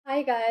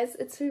Hi guys,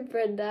 it's me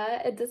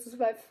Brenda, and this is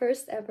my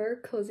first ever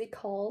Cozy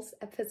Calls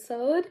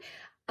episode.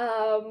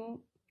 Um,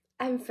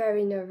 I'm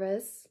very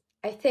nervous,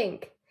 I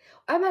think.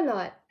 Or am I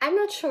not? I'm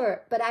not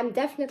sure, but I'm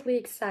definitely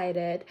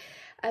excited.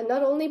 And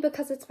not only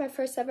because it's my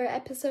first ever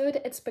episode,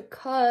 it's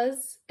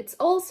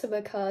also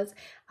because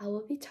I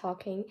will be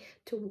talking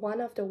to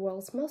one of the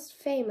world's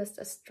most famous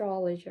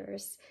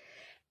astrologers.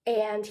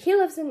 And he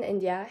lives in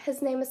India.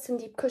 His name is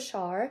Sundeep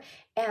Kochar,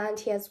 and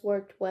he has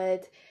worked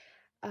with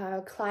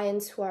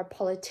clients who are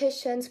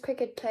politicians,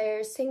 cricket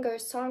players,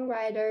 singers,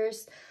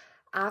 songwriters,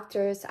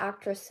 actors,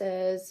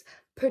 actresses,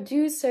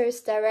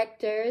 producers,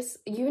 directors,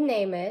 you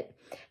name it.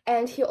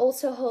 And he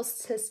also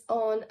hosts his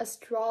own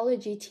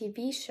astrology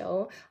TV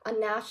show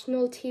on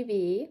national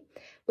TV,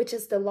 which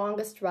is the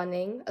longest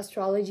running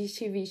astrology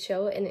TV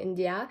show in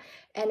India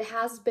and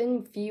has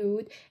been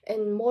viewed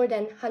in more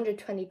than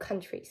 120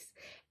 countries.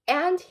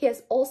 And he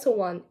has also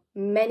won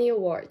many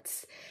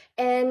awards.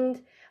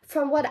 And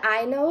from what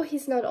I know,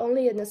 he's not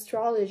only an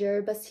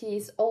astrologer, but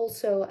he's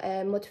also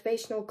a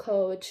motivational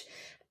coach,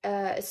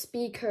 a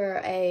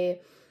speaker,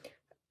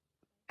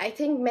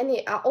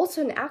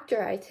 also an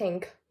actor, I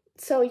think.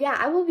 So yeah,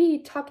 I will be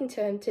talking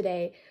to him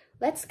today.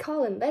 Let's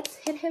call him. Let's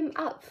hit him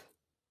up.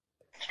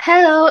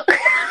 Hello.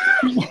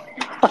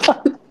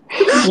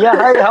 Yeah,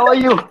 hi, how are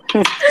you?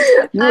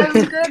 I'm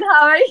good.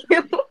 How are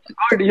you?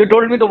 Good. You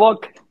told me to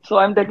walk, so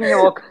I'm taking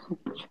a walk.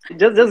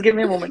 Just give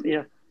me a moment.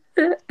 Yeah.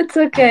 It's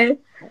okay.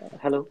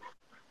 Hello.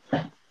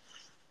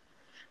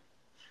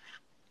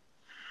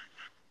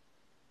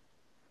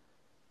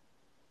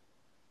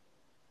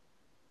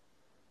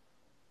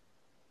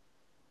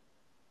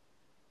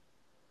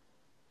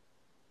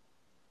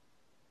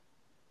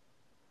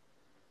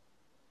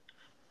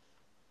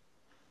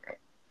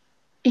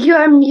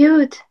 You're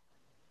mute.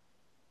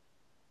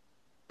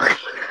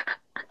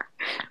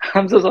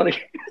 I'm so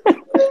sorry.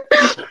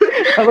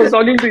 I was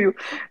talking to you.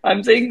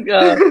 I'm saying.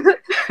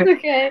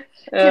 Okay.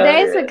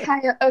 Today is a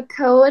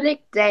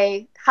chaotic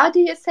day. How do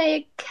you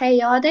say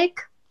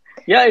chaotic?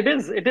 Yeah, it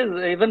is. It is.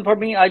 Even for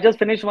me, I just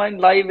finished my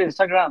live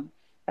Instagram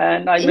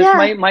and I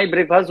missed my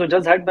breakfast. So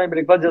just had my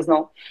breakfast just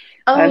now.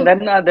 And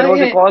then there was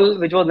a call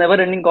which was never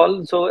ending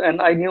call. So, and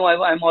I knew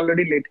I'm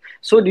already late.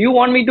 So do you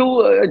want me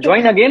to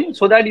join again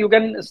so that you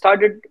can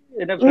start it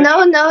in a fresh...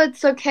 No,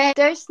 it's okay.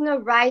 There's no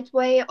right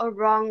way or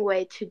wrong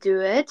way to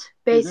do it.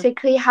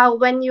 Basically, how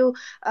when you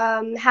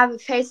have a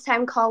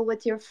FaceTime call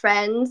with your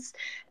friends,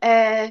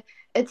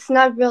 it's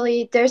not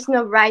really, there's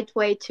no right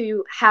way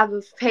to have a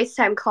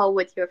FaceTime call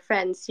with your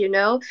friends, you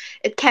know?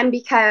 It can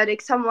be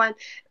chaotic. Someone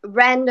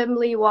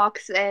randomly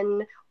walks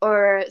in,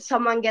 or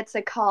someone gets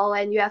a call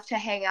and you have to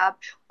hang up,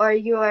 or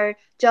you're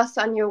just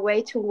on your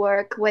way to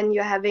work when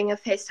you're having a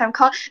FaceTime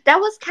call. That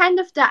was kind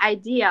of the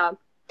idea.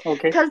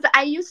 Okay. Because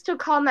I used to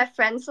call my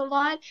friends a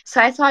lot, so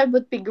I thought it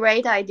would be a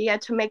great idea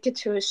to make it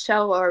to a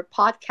show or a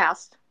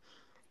podcast.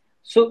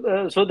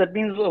 So, so that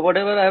means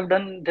whatever I have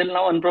done till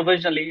now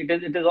unprofessionally,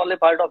 it is all a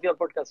part of your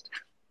podcast.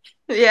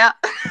 Yeah.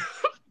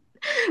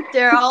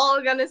 They're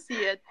all gonna see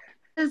it.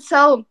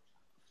 So,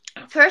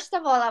 first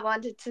of all, I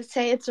wanted to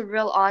say it's a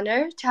real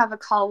honor to have a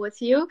call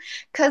with you,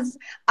 because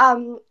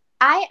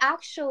I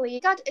actually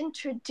got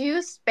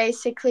introduced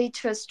basically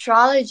to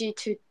astrology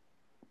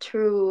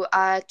through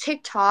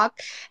TikTok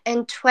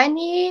in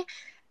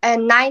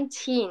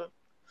 2019.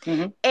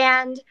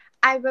 And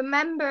I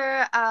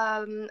remember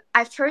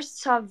I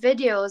first saw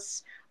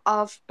videos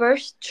of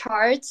birth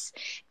charts,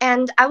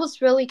 and I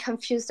was really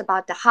confused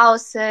about the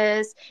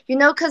houses, you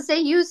know, because they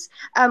use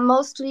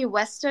mostly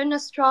Western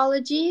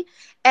astrology.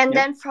 And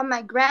then from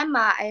my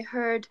grandma, I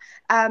heard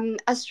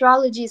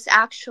astrology is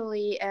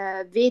actually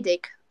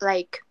Vedic,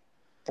 like...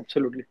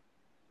 Absolutely.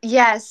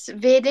 Yes,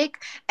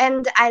 Vedic.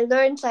 And I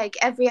learned like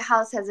every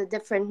house has a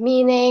different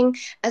meaning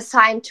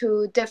assigned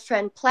to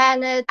different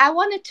planets. I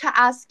wanted to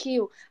ask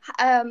you,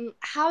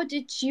 how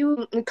did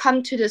you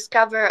come to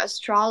discover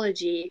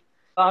astrology?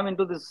 I'm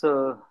into this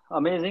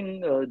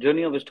amazing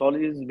journey of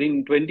astrology. It's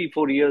been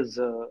 24 years,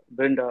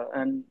 Brenda,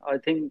 and I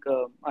think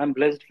I'm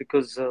blessed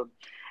because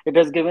it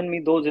has given me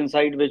those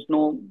insights which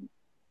no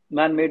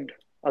man-made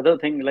other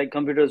thing like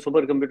computer,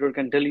 supercomputer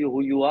can tell you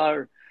who you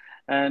are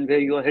and where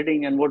you are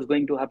heading and what's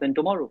going to happen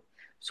tomorrow.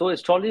 So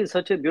astrology is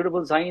such a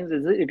beautiful science.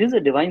 It is a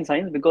divine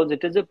science because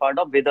it is a part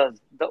of Vedas,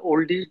 the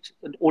oldest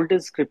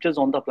scriptures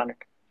on the planet.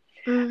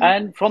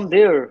 And from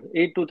there,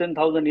 8 to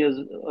 10,000 years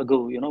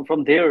ago, you know,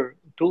 from there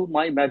to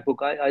my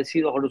MacBook, I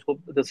see the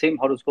horoscope, the same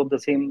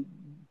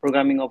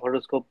programming of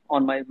horoscope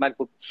on my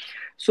MacBook.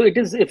 So it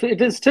is, if it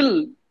is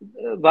still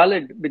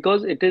valid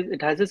because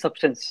it has a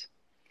substance.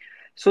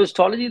 So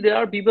astrology, there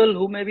are people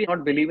who maybe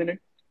not believe in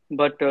it,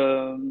 but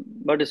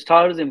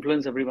stars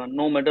influence everyone,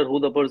 no matter who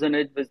the person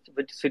is,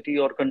 which city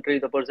or country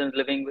the person is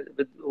living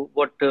with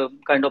what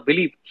kind of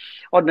belief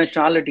or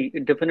nationality.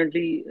 It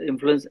definitely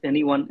influence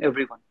anyone,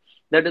 everyone.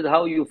 That is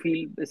how you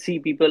see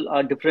people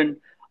are different,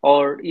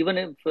 or even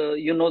if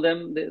you know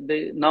them,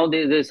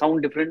 they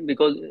sound different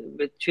because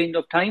with change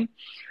of time,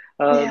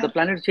 the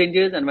planet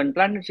changes, and when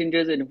planet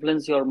changes, it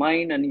influences your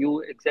mind, and you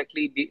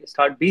exactly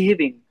start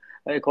behaving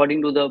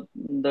according to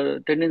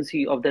the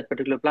tendency of that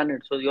particular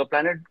planet. So your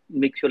planet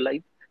makes your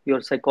life,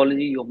 your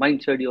psychology, your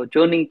mindset, your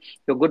journey,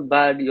 your good,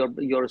 bad,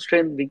 your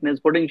strength, weakness,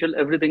 potential,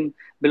 everything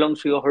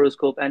belongs to your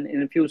horoscope. And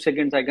in a few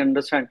seconds, I can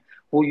understand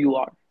who you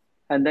are.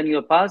 And then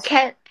your past,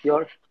 Can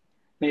your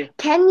yeah,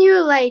 can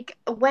you like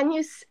when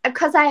you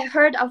because I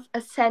heard of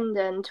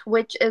ascendant,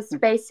 which is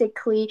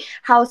basically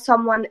how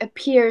someone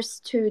appears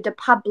to the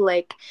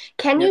public.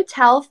 Can yeah. you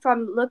tell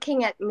from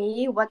looking at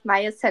me what my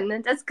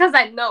ascendant is? Because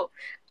I know.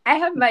 I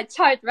have my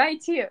chart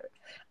right here.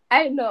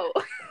 I know.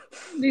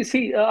 You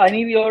see, I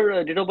need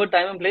your date of birth,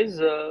 time, and place.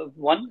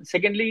 One.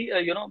 Secondly,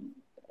 I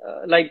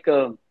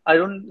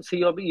don't see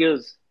your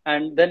ears,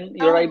 and then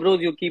your Oh. eyebrows.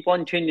 You keep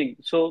on changing,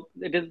 so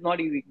it is not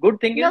easy. Good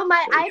thing is, No,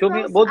 my show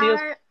me eyebrows both ears.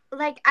 are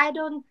like I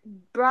don't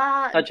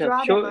Acha,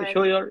 draw them or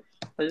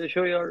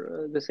show your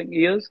this thing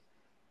ears.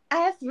 I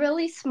have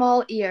really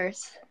small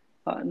ears.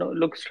 No,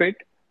 look straight.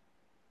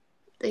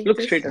 Like Look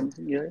this. straight and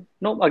yeah.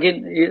 No,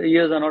 again,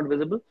 ears are not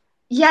visible.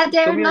 Yeah, Show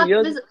they're me your not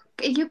ears.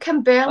 you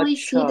can barely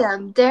see Acha,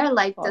 them. They're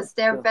like this.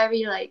 They're acha.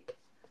 very like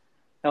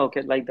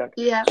Okay, like that.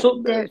 yeah,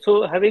 So, they're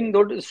having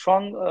those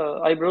strong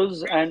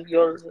eyebrows and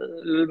your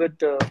little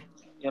bit,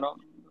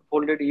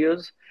 folded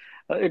ears,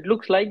 it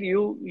looks like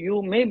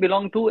you may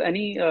belong to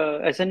any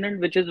ascendant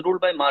which is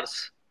ruled by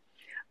Mars,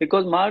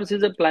 because Mars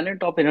is a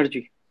planet of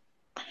energy.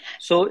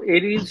 So,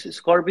 Aries,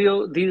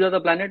 Scorpio, these are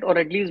the planet, or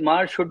at least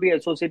Mars should be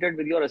associated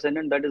with your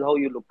ascendant. That is how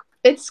you look.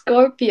 it's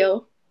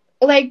Scorpio.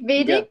 Like Yeah,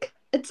 Vedic,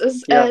 it's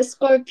yeah.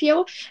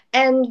 Scorpio,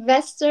 and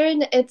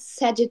Western, it's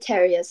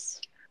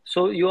Sagittarius.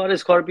 So you are a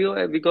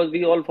Scorpio because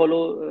we all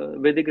follow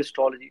Vedic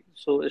astrology.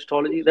 So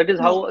astrology, that is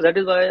Yeah. how, that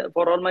is why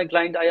for all my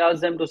clients, I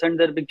ask them to send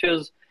their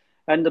pictures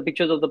and the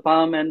pictures of the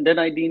palm, and then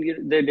I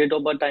need their date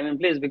of birth, time and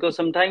place, because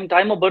sometimes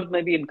time of birth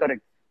may be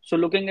incorrect. So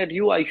looking at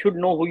you, I should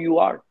know who you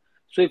are.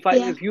 So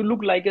Yeah. if you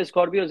look like a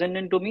Scorpio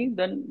ascendant to me,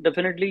 then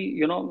definitely,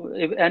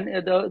 if and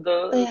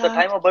the Yeah.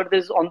 time of birth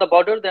is on the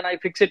border, then I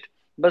fix it.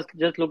 But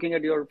just looking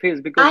at your face,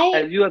 because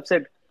I as you have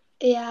said,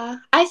 Yeah,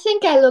 I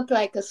think I look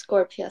like a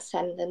Scorpio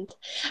ascendant.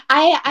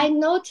 I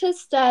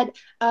noticed that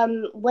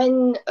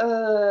when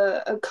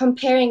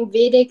comparing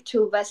Vedic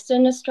to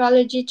Western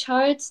astrology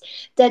charts,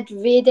 that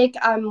Vedic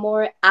are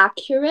more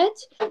accurate.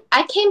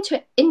 I came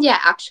to India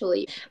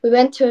actually. We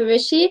went to a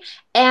rishi,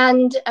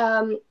 and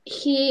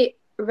he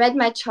read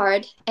my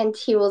chart, and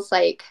he was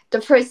like,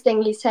 the first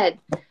thing he said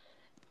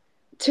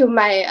to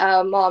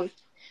my mom,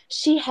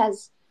 she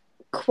has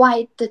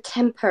quite the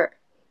temper.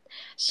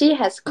 She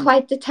has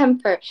quite the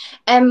temper.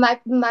 And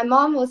my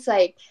mom was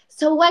like,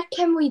 so what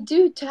can we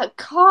do to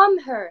calm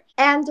her?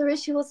 And the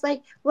rishi was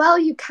like, well,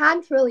 you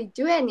can't really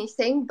do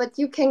anything, but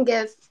you can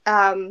give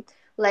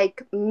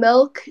like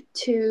milk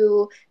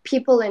to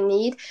people in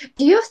need.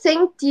 Do you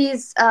think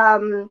these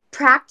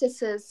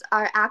practices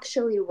are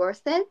actually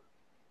worth it?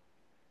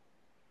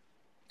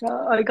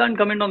 I can't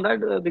comment on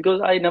that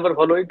because I never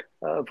follow it.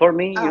 For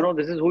me, Oh,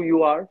 this is who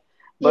you are.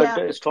 But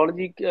yeah.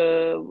 astrology,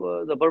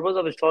 the purpose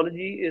of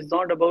astrology is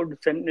not about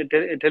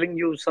telling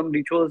you some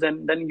rituals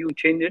and then you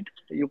change it.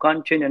 You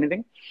can't change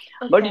anything.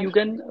 But Okay. you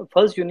can,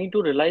 first you need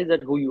to realize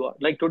that who you are.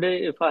 Like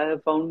today, if I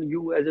have found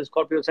you as a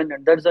Scorpio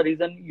ascendant, that's the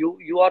reason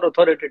you are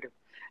authoritative.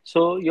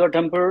 So your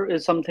temper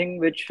is something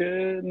which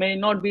may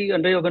not be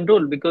under your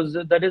control, because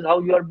that is how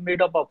you are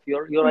made up of,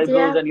 your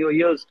eyebrows Yeah. and your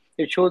ears.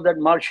 It shows that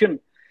Martian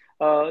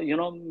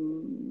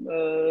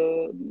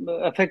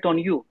effect on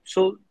you.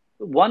 So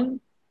one,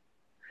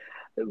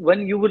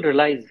 when you will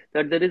realize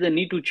that there is a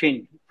need to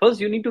change, first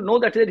you need to know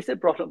that there is a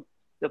problem,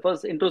 the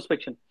first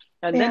introspection,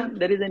 and Yeah. then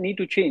there is a need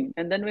to change,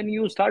 and then when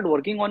you start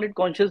working on it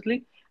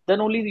consciously,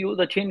 then only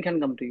the change can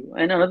come to you.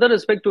 And another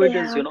aspect to it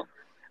is, Yeah.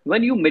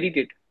 when you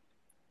meditate,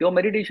 your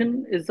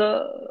meditation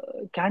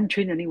can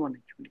change anyone.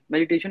 Actually,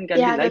 meditation can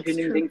be Yeah, life that's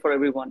changing true. thing for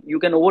everyone. You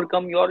can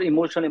overcome your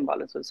emotional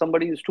imbalances.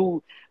 Somebody is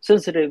too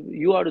sensitive,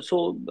 you are so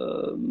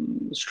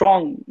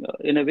strong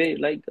in a way,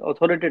 like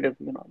authoritative,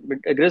 bit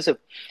aggressive.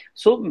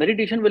 So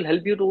meditation will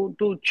help you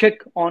to check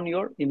on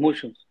your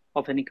emotions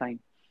of any kind,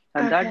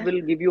 and that Okay.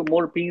 will give you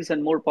more peace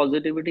and more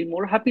positivity,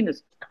 more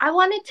happiness. I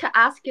wanted to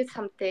ask you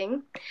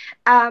something,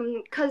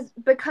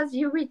 because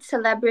you read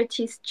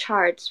celebrities'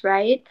 charts,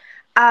 right?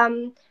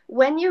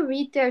 When you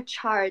read their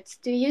charts,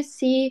 do you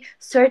see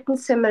certain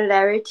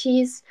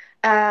similarities,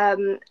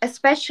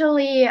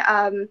 especially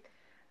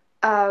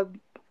uh,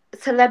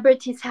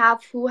 celebrities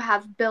who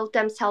have built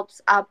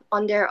themselves up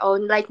on their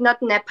own, like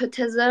not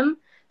nepotism,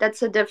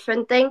 that's a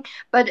different thing,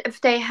 but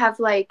if they have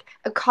like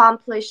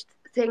accomplished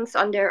things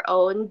on their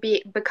own,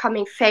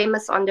 becoming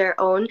famous on their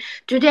own,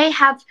 do they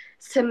have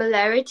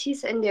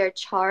similarities in their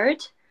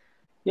chart?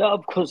 Yeah,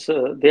 of course,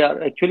 they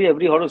are. Actually,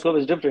 every horoscope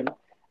is different,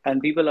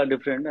 and people are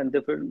different, and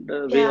different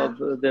way Yeah.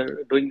 of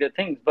their doing their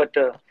things. But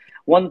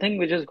one thing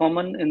which is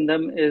common in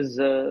them is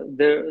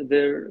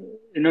their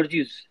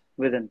energies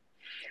within.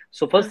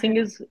 So first thing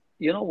Okay. is,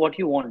 what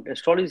you want.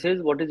 Astrology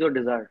says what is your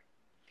desire.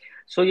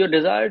 So your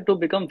desire to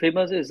become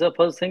famous is the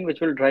first thing which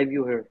will drive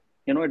you here.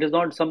 It is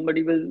not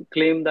somebody will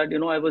claim that,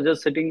 I was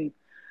just sitting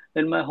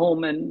in my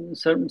home, and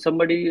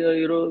somebody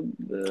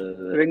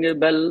ring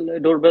a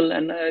doorbell,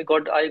 and I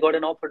got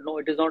an offer. No,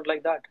 it is not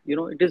like that.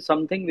 It is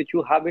something which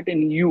you have it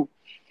in you.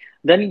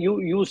 Then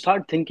you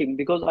start thinking,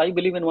 because I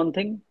believe in one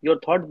thing: your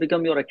thoughts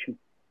become your action.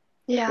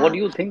 What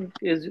Yeah. you think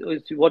is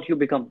what you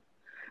become.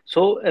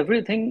 So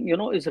everything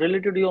is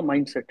related to your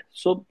mindset.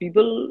 So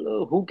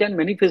people who can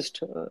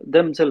manifest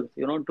themselves,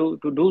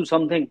 to do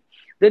something,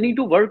 they need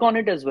to work on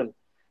it as well.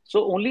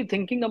 So only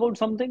thinking about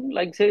something,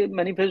 like say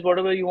manifest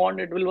whatever you want,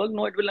 it will work.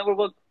 No, it will never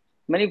work.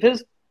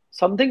 Manifest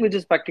something which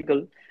is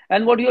practical,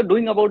 and what you are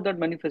doing about that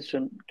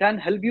manifestation can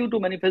help you to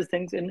manifest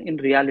things in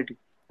reality.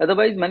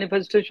 Otherwise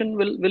manifestation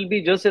will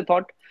be just a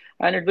thought,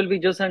 and it will be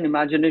just an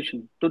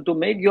imagination. To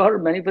make your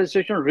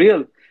manifestation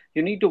real,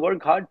 you need to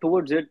work hard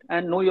towards it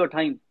and know your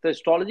time. The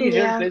astrology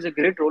here Yeah. plays a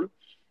great role,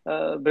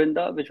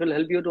 Brenda, which will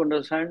help you to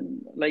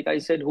understand, like I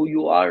said, who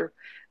you are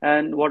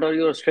and what are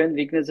your strengths,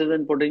 weaknesses,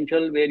 and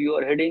potential, where you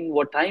are heading,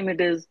 what time it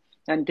is,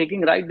 and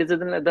taking right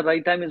decision at the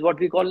right time is what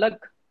we call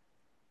luck.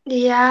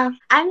 Yeah,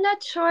 I'm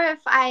not sure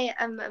if I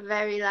am a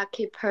very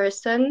lucky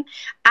person.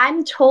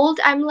 I'm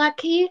told I'm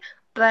lucky,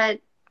 but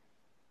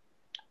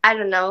I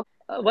don't know.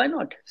 Why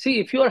not? See,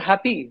 if you are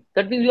happy,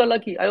 that means you are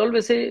lucky. I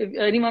always say, if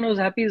anyone who's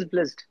happy is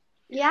blessed.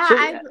 Yeah, So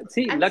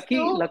see, I'm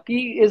still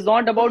lucky is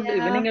not about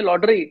yeah, winning a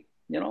lottery.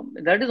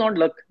 That is not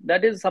luck.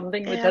 That is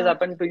something which has yeah,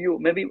 happened to you,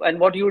 maybe, and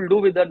what you will do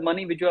with that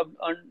money which you have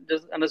earned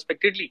just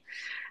unexpectedly.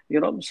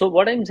 So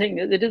what I'm saying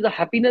is, it is the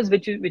happiness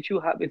which you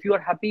have. If you are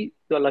happy,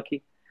 you are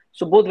lucky.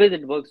 So both ways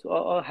it works.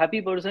 A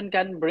happy person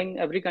can bring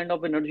every kind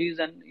of energies,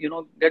 and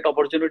get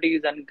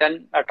opportunities, and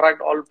can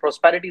attract all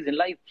prosperities in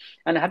life.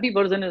 And a happy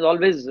person is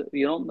always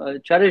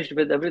cherished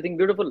with everything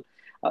beautiful.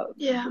 Uh,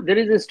 yeah, there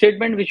is a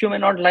statement which you may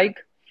not like.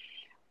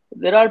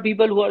 There are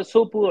people who are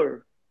so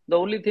poor, the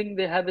only thing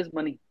they have is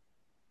money.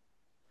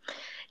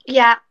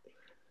 yeah.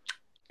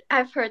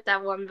 I've heard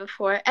that one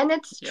before, and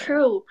it's Yeah.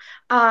 true.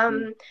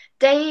 Mm.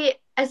 They,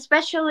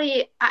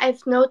 especially,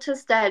 I've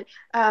noticed that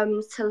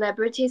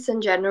celebrities in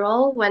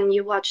general, when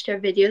you watch their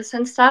videos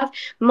and stuff,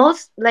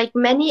 like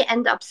many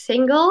end up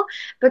single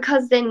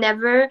because they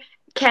never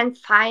can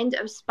find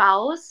a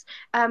spouse.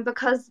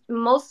 Because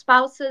most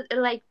spouses,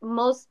 like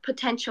most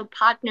potential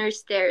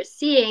partners they're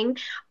seeing,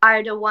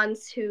 are the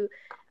ones who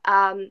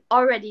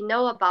already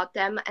know about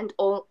them and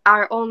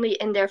are only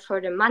in there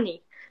for the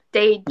money.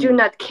 They do Mm.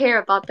 not care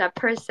about that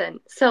person.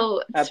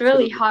 So it's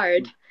really Absolutely.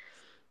 hard.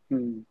 Mm.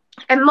 Mm.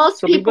 And most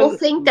So people people,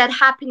 think that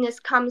happiness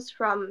comes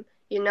from,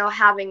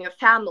 having a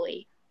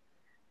family.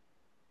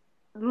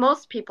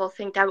 Most people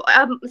think that.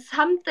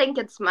 Some think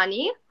it's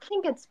money. I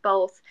think it's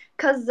both.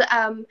 Because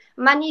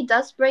money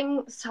does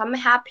bring some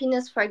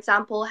happiness. For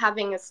example,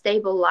 having a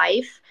stable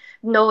life,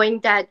 knowing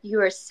that you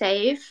are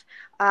safe,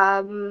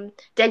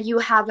 that you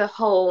have a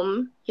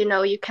home,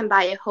 you can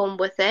buy a home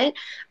with it.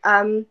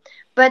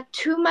 But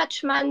too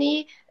much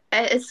money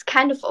is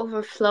kind of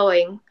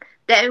overflowing.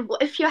 That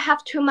if you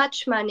have too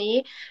much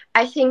money,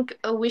 I think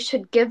we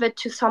should give it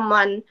to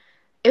someone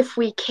if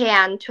we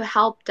can to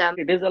help them.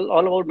 it is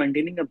all about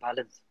maintaining a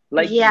balance.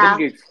 Like Bill Yeah,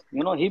 Gates,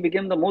 he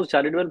became the most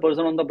charitable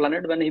person on the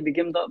planet when he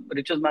became the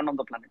richest man on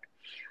the planet.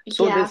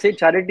 So they yeah, say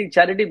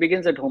charity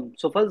begins at home.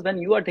 So first, when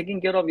you are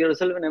taking care of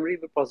yourself in every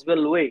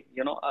possible way,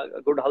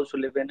 a good house to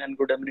live in and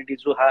good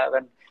amenities to have,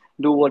 and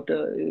do what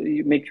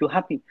makes you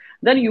happy,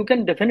 then you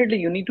can definitely,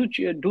 you need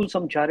to do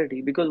some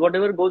charity, because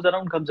whatever goes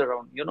around comes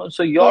around.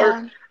 So your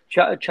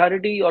yeah,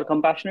 charity or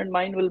compassionate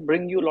mind will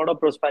bring you a lot of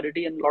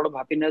prosperity and a lot of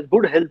happiness,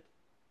 good health,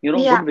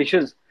 yeah, good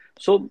wishes.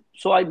 So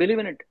I believe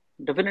in it.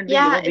 Definitely,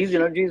 yeah. these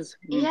energies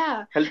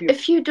Yeah, help you.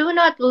 if you do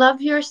not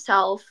love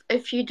yourself,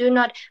 if you do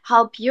not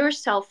help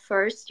yourself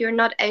first, you're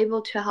not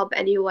able to help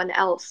anyone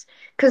else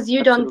because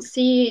you don't Absolutely.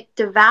 see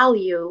the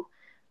value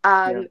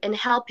Yeah. in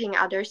helping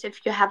others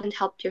if you haven't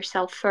helped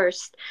yourself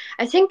first.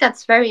 I think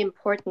that's very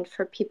important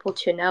for people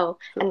to know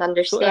So, and so,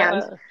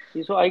 understand.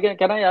 I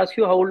can I ask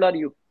you, how old are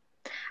you?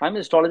 I'm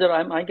an astrologer.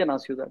 I can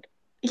ask you that.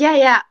 Yeah,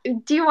 yeah.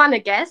 Do you want to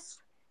guess?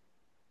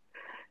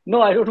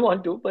 No, I don't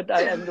want to, but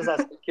I'm just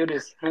asking,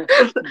 curious.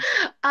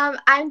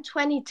 I'm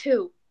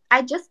 22.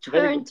 I just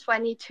Very good. turned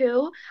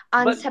 22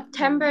 on But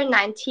September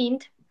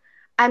 19th.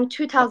 I'm okay,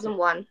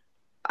 2001.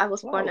 I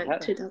was born wow, in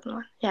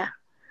 2001. Yeah.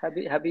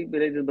 happy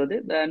belated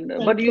birthday. And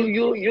but Thank you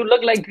you. you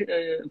look like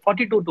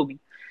 42 to me.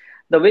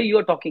 The way you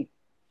are talking.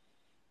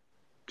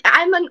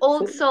 I'm an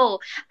old So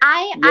soul.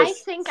 I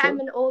yes, think I'm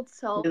so an old this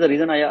soul. is the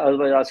reason I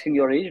was asking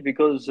your age,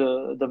 because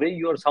the way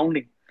you are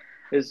sounding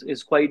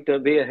is quite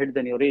way ahead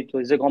than your age. So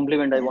it's a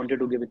compliment. I Yeah. wanted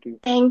to give it to you.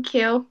 Thank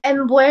you.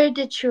 And where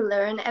did you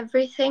learn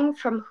everything?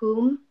 From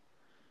whom?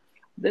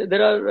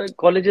 There are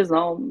colleges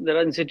now. There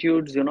are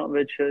institutes,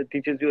 which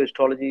teaches you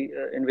astrology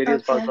in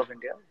various parts Okay. of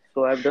India.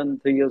 So I've done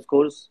 3 years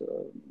course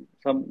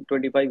some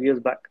 25 years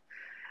back,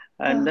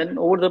 and Oh, then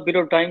over the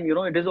period of time,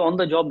 it is on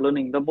the job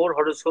learning. The more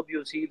horoscope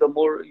you see, the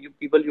more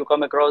people you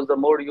come across, the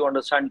more you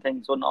understand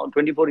things. So now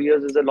 24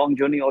 years is a long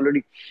journey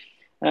already,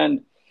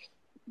 and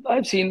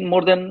I've seen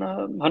more than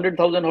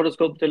 100,000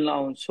 horoscopes till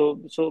now. So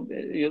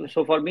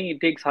for me,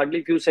 it takes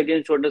hardly few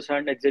seconds to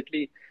understand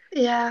exactly.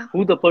 Yeah.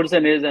 who the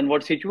person is and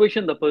what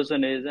situation the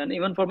person is. And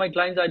even for my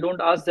clients, I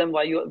don't ask them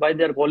why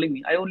they're calling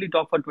me. I only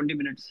talk for 20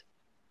 minutes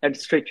at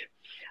stretch.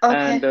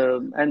 Okay.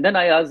 And then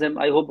I ask them,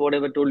 I hope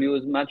whatever told you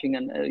is matching,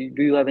 and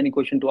do you have any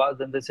question to ask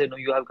them? They say, no,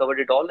 you have covered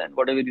it all, and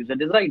whatever you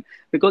said is right,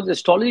 because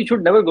astrology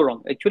should never go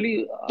wrong.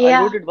 Actually, I Yeah.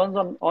 wrote it once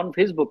on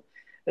Facebook.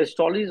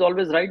 Astrology is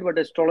always right, but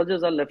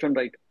astrologers are left and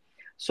right.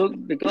 So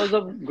because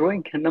of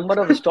growing number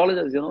of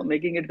astrologers,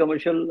 making it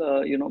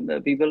commercial,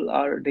 people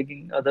are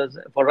taking others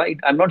for right.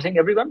 I'm not saying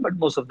everyone, but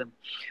most of them.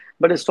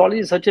 But astrology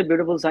is such a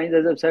beautiful science.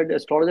 As I've said,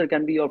 astrologer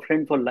can be your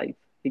friend for life.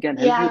 He can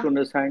help you Yeah. to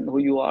understand who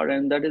you are,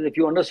 and that is, if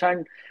you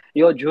understand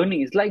your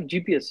journey, it's like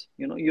GPS.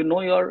 You know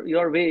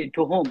your way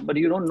to home, but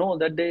you don't know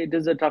that it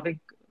is a traffic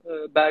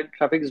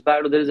is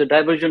bad, or there is a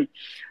diversion.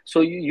 So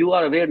you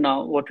are aware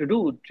now what to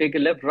do: take a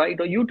left, right,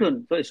 or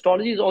U-turn. So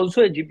astrology is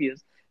also a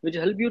GPS, which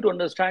help you to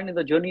understand in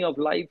the journey of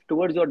life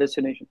towards your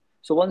destination.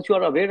 So once you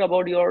are aware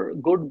about your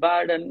good,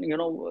 bad, and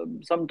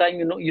sometime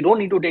you don't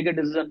need to take a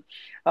decision.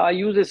 I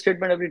use a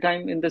statement every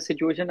time in this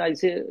situation. I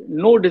say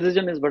no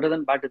decision is better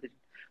than bad decision.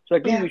 So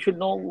at least Yeah. you should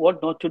know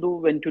what not to do,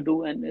 when to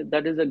do, and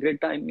that is a great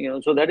time.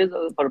 So that is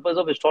the purpose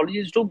of astrology,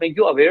 is to make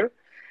you aware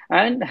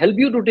and help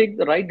you to take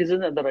the right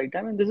decision at the right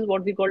time. And this is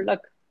what we call luck.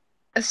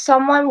 If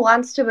someone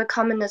wants to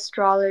become an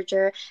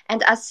astrologer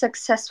and as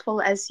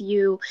successful as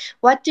you,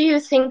 what do you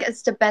think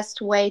is the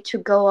best way to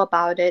go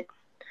about it?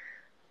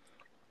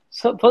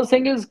 So first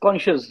thing is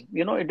conscious.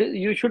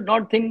 You should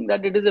not think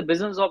that it is a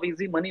business of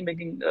easy money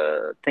making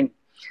thing.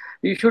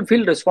 You should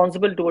feel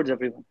responsible towards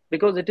everyone,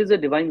 because it is a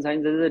divine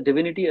science. There is a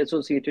divinity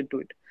associated to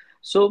it.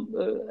 So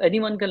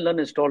anyone can learn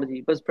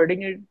astrology, but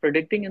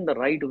predicting in the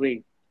right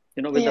way,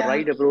 with the Yeah.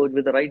 right approach,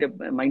 with the right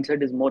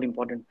mindset is more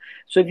important.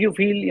 So if you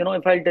feel,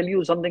 if I'll tell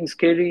you something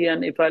scary,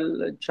 and if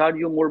I'll charge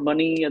you more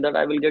money, and that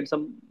I will get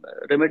some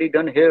remedy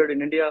done here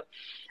in India,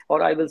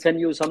 or I will send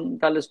you some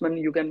talisman,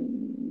 you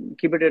can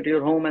keep it at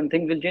your home and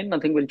things will change,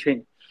 nothing will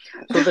change.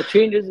 So the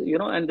change is,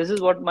 and this is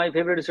what my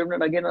favorite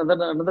statement, again,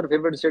 another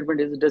favorite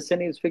statement is: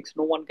 destiny is fixed,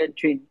 no one can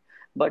change.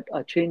 But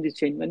a change is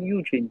change when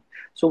you change.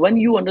 So when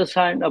you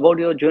understand about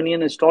your journey,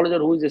 an astrologer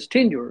who is a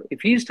stranger,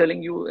 if he is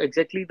telling you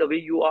exactly the way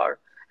you are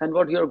and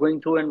what you are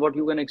going through and what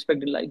you can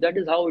expect in life, that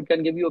is how it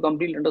can give you a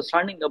complete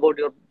understanding about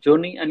your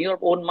journey and your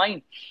own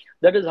mind.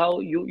 That is how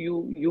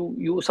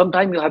you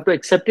sometimes you have to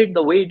accept it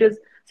the way it is.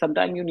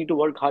 Sometimes you need to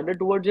work harder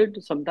towards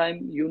it.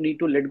 Sometimes you need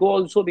to let go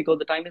also, because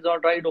the time is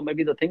not right, or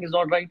maybe the thing is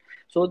not right.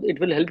 So it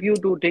will help you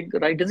to take the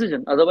right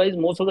decision. Otherwise,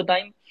 most of the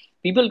time,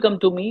 people come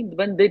to me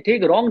when they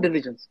take wrong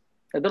decisions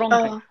at the wrong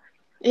time. Oh,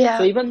 So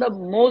yeah. even the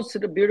most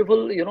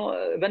beautiful,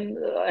 when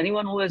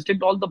anyone who has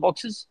ticked all the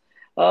boxes,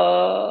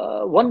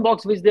 one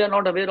box which they are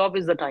not aware of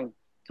is the time.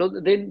 So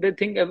they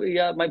think,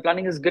 yeah, my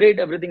planning is great,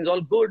 everything's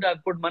all good,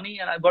 I've put money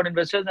and I've got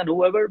investors and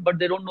whoever, but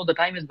they don't know the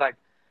time is bad.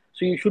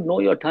 So you should know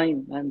your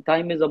time, and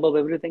time is above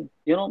everything.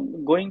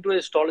 Going to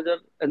astrologer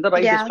and the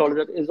right Yeah.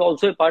 astrologer is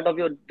also a part of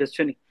your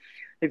destiny.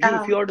 If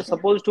you are Okay.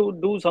 supposed to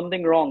do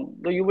something wrong,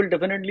 so you will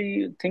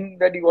definitely think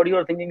that what you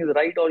are thinking is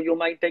right, or you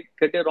might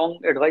get a wrong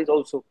advice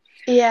also.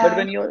 But Yeah.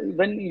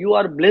 when you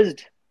are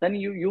blessed, then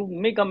you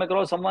may come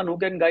across someone who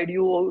can guide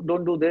you, or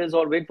don't do this,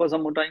 or wait for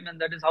some more time,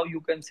 and that is how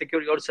you can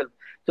secure yourself.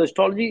 So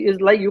astrology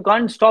is like, you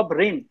can't stop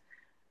rain,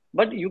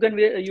 but you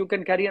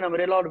can carry an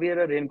umbrella or wear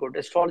a raincoat.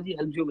 Astrology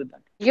helps you with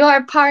that. You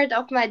are part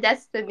of my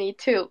destiny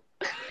too.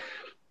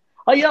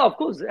 Oh yeah, of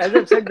course. As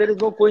I've said, there is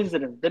no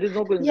coincidence. There is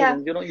no Yeah.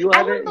 coincidence. You I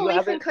have a don't you believe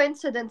have in a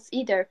coincidence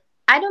either.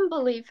 I don't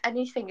believe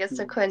anything is a same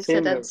here.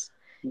 coincidence.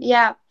 Hmm.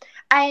 Yeah.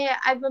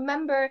 I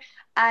remember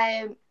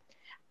I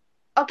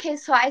okay,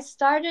 so I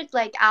started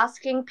like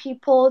asking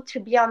people to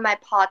be on my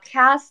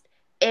podcast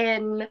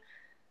in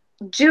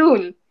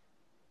June.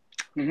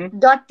 Hmm.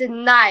 Got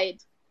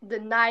denied.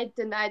 Denied.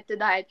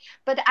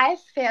 But I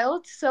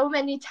failed so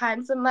many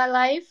times in my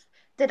life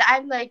that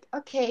I'm like,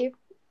 okay,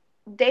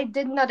 they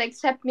did not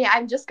accept me.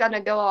 I'm just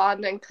gonna go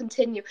on and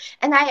continue.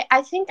 And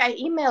I think I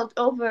emailed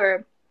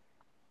over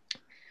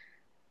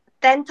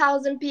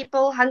 10,000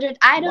 people, 100,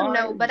 I don't My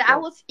know, but I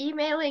God. was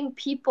emailing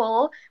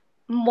people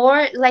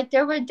more, like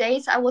there were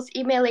days I was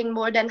emailing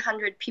more than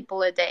 100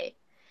 people a day.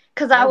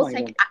 Because I Oh was my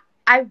like, God.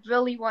 I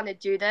really want to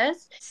do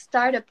this,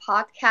 start a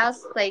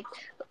podcast, like,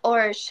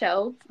 or a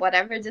show,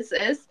 whatever this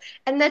is,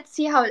 and let's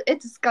see how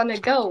it's gonna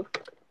go.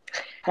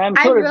 I'm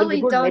I sure it will be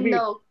really good. don't Maybe,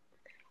 know.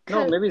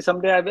 no, Cause, maybe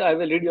someday I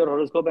will read your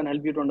horoscope and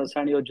help you to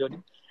understand your journey.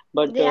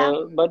 But yeah,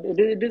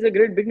 it is a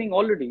great beginning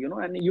already,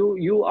 and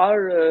you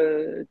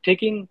are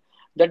taking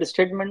that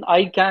statement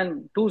 "I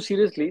can" too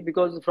seriously,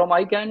 because from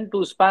 "I can" to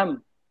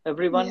spam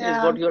everyone is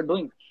yeah, what you are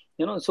doing.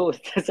 So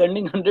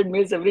sending 100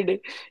 mails every day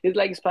is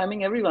like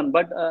spamming everyone.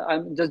 But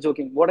I'm just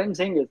joking. What I'm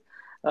saying is,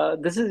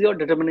 this is your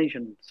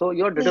determination. So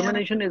your yeah,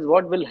 determination is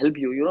what will help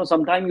you.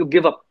 Sometimes you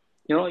give up.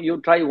 You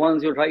try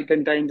once, you try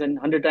 10 times and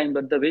 100 times,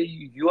 but the way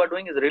you are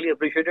doing is really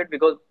appreciated,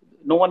 because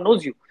no one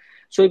knows you.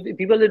 So if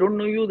people, they don't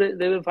know you,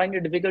 they will find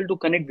it difficult to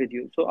connect with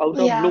you. So out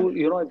of yeah, blue,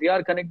 if we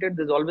are connected,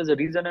 there's always a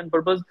reason and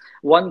purpose.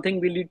 One thing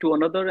will lead to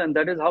another, and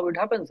that is how it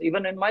happens.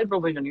 Even in my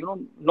profession,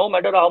 no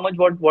matter how much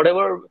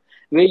whatever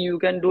way you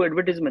can do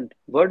advertisement.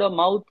 Word of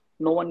mouth,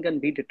 no one can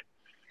beat it.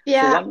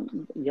 So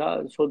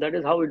Yeah. so that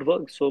is how it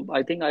works. So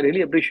I think I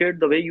really appreciate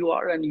the way you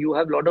are, and you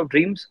have a lot of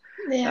dreams,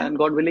 Yeah. and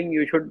God willing,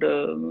 you should,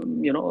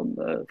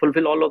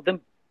 fulfill all of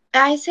them.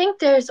 I think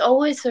there's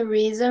always a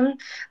reason.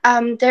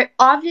 There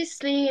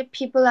obviously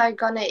people are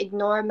gonna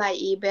ignore my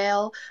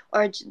email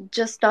or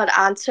just not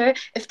answer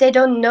if they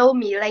don't know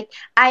me. Like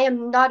I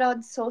am not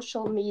on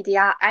social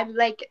media. I'm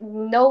like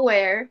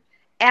nowhere.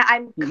 And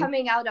I'm Hmm.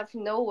 coming out of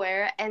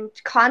nowhere and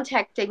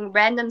contacting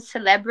random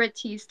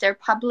celebrities, their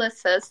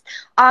publicists.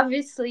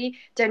 Obviously,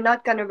 they're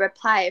not gonna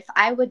reply. If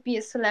I would be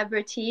a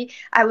celebrity,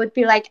 I would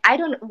be like, I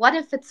don't. What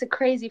if it's a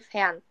crazy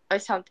fan or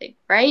something,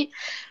 right?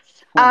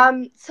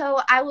 So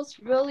I was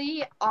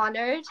really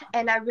honored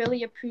and I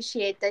really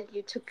appreciate that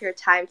you took your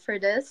time for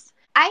this.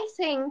 I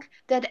think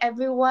that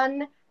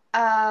everyone,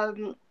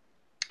 um,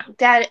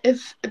 that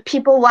if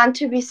people want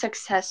to be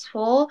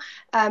successful,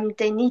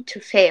 they need to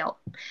fail.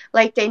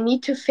 Like they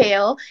need to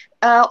fail.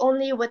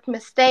 Only with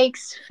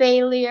mistakes,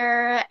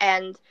 failure,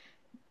 and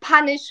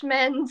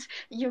punishment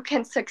you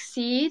can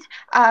succeed.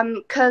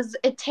 Because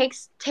it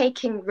takes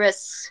taking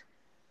risks.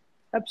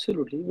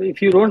 Absolutely.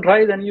 If you don't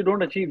try, then you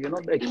don't achieve.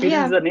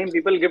 Experience is Yeah, the name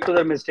people give to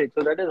their mistakes.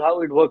 So that is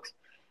how it works.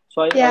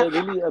 So I yeah.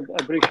 really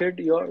appreciate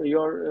your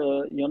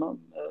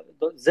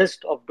the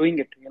zest of doing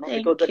it. Because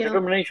Thank the you.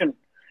 determination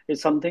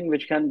is something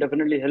which can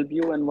definitely help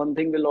you, and one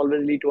thing will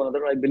always lead to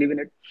another. I believe in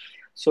it.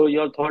 So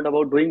your thought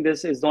about doing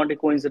this is not a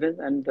coincidence,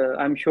 and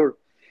I'm sure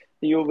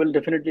you will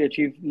definitely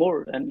achieve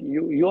more. And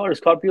you are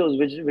Scorpios,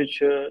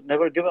 which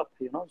never give up.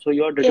 So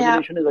your Yeah.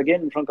 determination is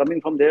again from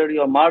coming from there.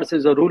 Your Mars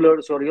is a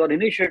ruler, so your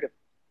initiative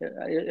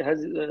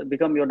has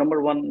become your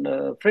number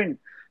one friend.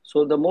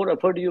 So the more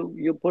effort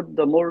you put,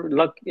 the more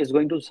luck is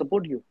going to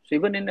support you. So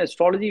even in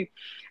astrology,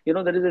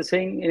 there is a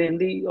saying in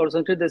Hindi or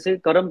Sanskrit, they say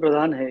karam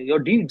pradhan hai. Your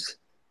deeds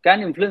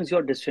can influence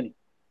your destiny.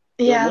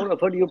 So the Yeah. more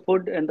effort you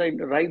put, and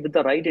with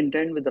the right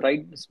intent, with the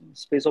right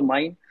space of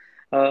mind,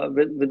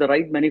 with the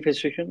right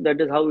manifestation, that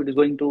is how it is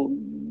going to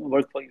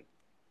work for you.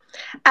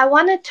 I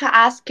wanted to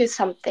ask you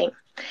something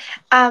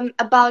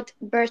about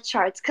birth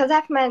charts because I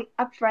have mine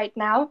up right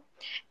now.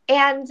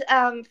 And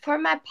for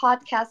my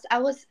podcast, I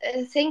was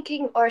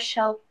thinking or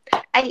show.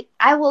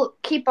 I will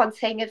keep on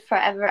saying it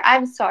forever.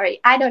 I'm sorry.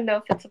 I don't know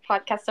if it's a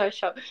podcast or a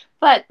show,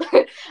 but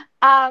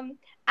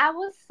I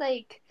was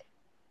like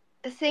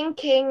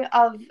thinking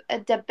of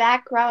the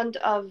background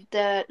of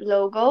the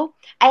logo.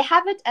 I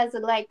have it as a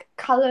like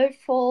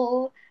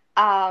colorful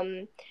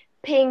um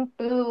pink,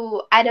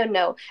 blue, I don't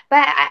know.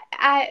 But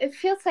I it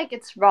feels like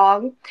it's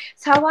wrong.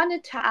 So I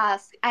wanted to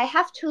ask, I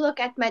have to look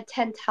at my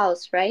 10th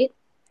house, right?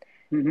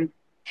 Hmm.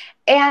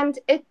 And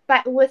it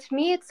but with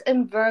me it's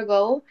in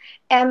Virgo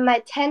and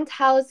my 10th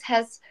house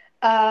has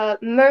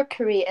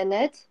Mercury in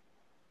it.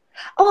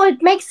 Oh,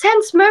 it makes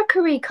sense.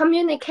 Mercury,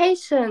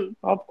 communication.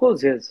 Of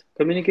course, yes.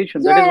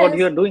 Communication. That is what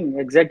you are Yes. doing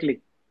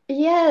exactly.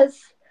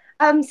 Yes.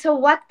 So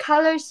what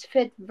colors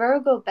fit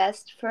Virgo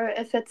best for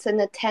if it's in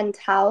the 10th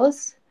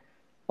house?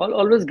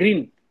 Always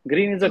green.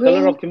 Green is the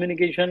color Green. of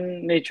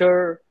communication,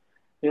 nature,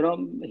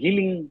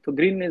 healing. So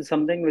green is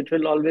something which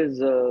will always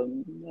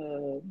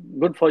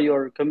good for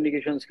your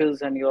communication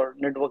skills and your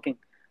networking,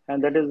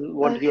 and that is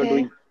what you are Okay.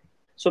 doing.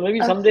 So maybe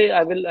Okay. someday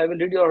I will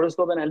read your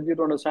horoscope and help you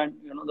to understand,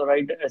 the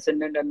right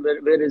ascendant, and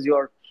where is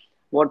your,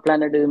 what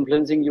planet is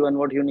influencing you and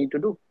what you need to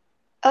do.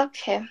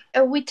 Okay.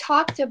 We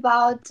talked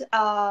about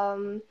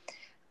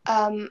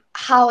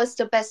how is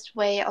the best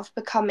way of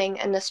becoming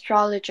an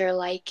astrologer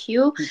like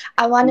you.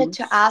 I wanted Mhm.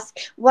 to ask,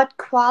 what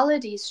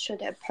qualities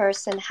should a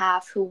person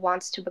have who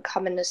wants to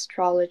become an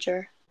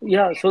astrologer?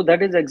 Yeah, so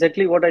that is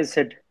exactly what I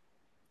said.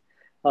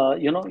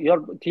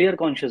 Your clear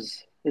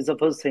conscious is the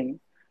first thing,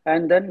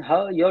 and then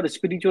how your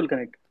spiritual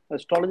connect.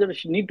 Astrologer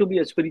need to be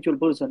a spiritual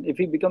person. If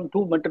he become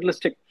too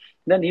materialistic,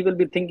 then he will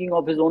be thinking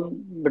of his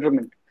own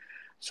betterment.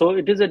 So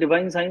it is a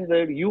divine sign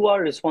where you are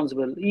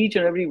responsible. Each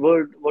and every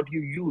word what you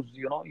use,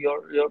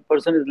 your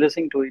person is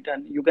listening to it,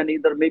 and you can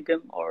either make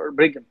him or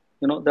break him.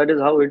 That is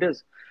how it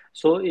is.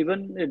 So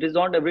even it is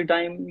not every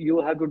time you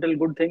have to tell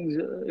good things.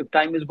 If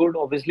time is good,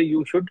 obviously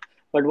you should.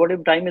 But what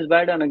if time is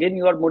bad, and again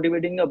you are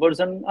motivating a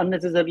person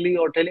unnecessarily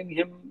or telling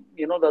him,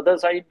 the other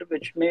side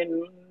which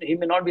he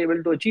may not be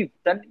able to achieve?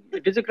 Then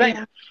it is a crime,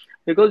 Yeah.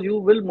 because you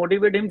will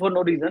motivate him for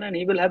no reason, and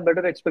he will have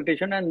better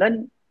expectation, and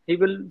then he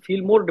will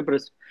feel more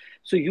depressed.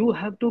 So you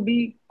have to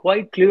be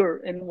quite clear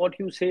in what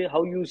you say,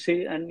 how you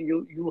say, and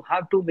you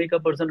have to make a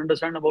person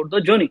understand about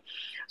the journey.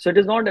 So it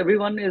is not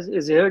everyone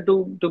is here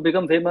to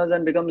become famous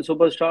and become a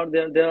superstar.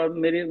 There are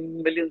many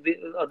millions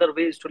other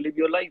ways to live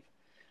your life.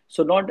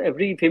 So not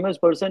every famous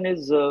person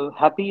is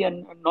happy,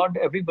 and not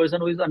every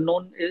person who is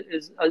unknown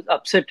is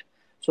upset.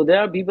 So there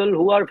are people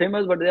who are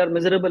famous but they are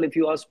miserable, if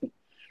you ask me.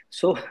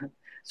 So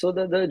so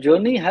the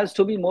journey has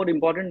to be more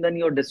important than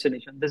your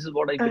destination. This is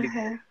what I believe.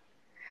 Okay.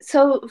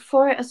 So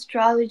for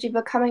astrology,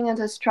 becoming an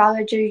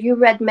astrologer, you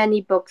read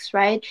many books,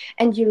 right?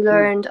 And you Hmm.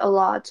 learned a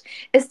lot.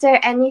 Is there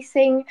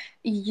anything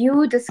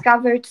you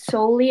discovered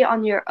solely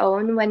on your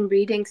own when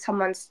reading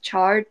someone's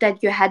chart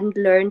that you hadn't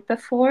learned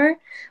before?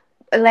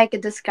 like a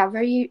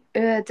discovery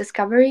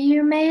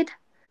you made?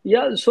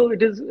 Yeah, so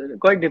it is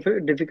quite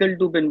difficult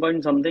to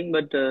pinpoint something,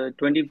 but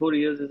 24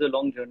 years is a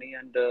long journey,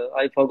 and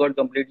I forgot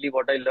completely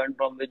what I learned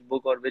from which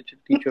book or which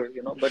teacher,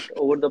 you know. But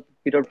over the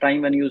period of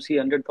time, when you see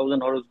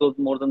 100,000 horoscopes,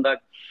 more than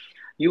that,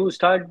 you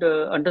start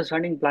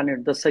understanding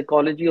planet, the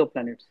psychology of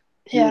planets.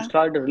 You Yeah.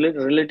 start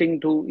relating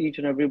to each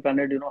and every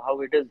planet, you know,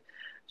 how it is.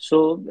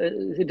 So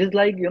it is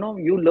like, you know,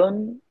 you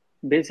learn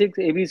basics,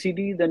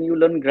 ABCD, then you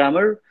learn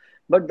grammar,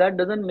 but that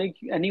doesn't make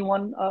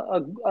anyone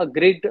a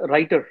great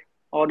writer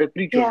or a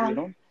preacher, Yeah. you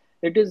know.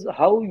 It is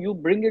how you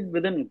bring it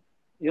within.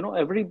 You know,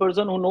 every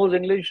person who knows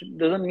English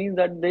doesn't mean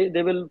that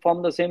they will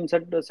form the same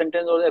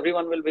sentence, or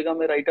everyone will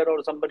become a writer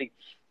or somebody.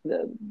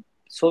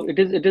 So it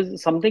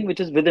is something which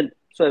is within.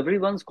 So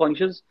everyone's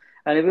conscious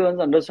and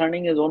everyone's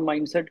understanding his own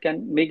mindset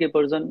can make a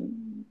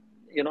person,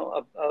 you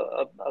know,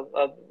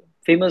 a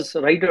famous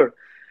writer,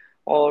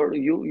 or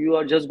you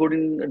are just good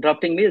in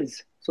drafting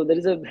mails. So there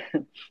is a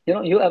you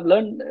know, you have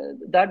learned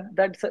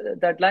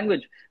that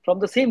language from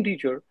the same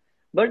teacher,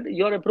 but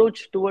your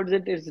approach towards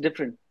it is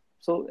different.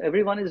 So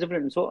everyone is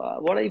different. So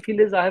what I feel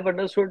is I have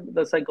understood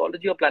the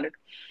psychology of planet,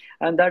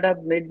 and that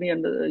have made me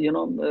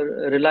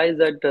realize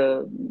that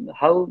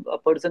how a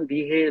person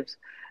behaves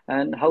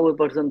and how a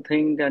person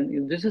thinks,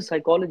 and this is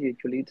psychology.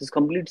 Actually, it is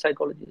complete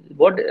psychology.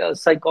 What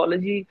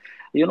psychology,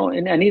 you know,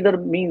 in any other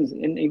means,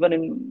 in even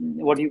in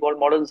what you call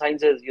modern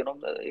sciences, you know,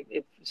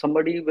 if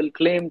somebody will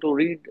claim to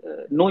read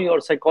know your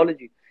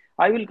psychology,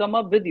 I will come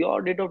up with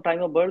your date of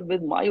time of birth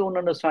with my own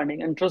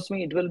understanding, and trust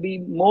me, it will be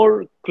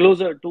more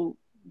closer to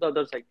the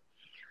other side.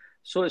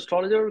 So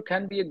astrologer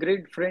can be a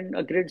great friend,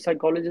 a great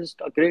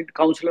psychologist, a great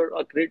counselor,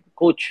 a great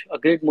coach, a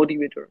great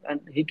motivator,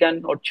 and he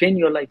can or change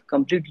your life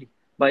completely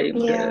by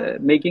Yeah.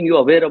 making you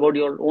aware about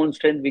your own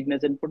strength,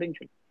 weakness, and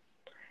potential.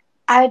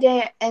 Are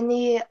there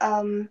any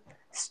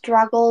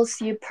struggles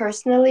you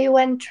personally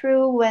went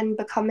through when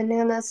becoming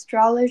an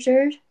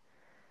astrologer?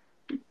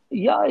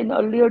 Yeah, in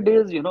earlier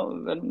days, you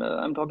know, when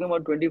I'm talking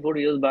about 24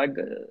 years back,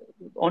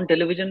 on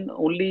television,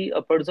 only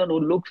a person who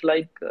looks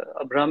like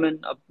a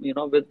Brahmin, you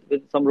know, with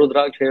some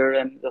Rudraksh hair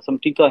and some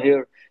Tika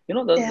hair, you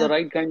know, the Yeah.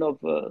 right kind of,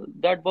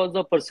 that was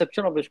the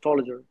perception of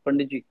astrologer,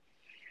 Panditji,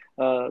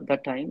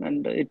 that time.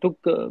 And it took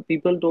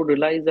people to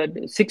realize that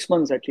 6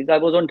 months at least, I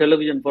was on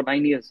television for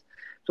 9 years.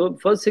 So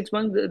first 6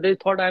 months, they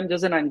thought I'm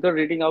just an anchor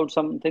reading out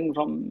something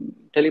from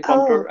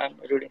teleprompter Oh, and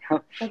reading.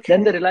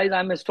 Then they okay. realized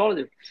I'm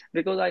astrologer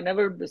because I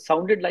never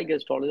sounded like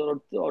astrologer,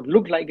 or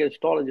looked like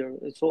astrologer.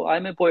 So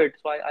I'm a poet.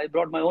 So I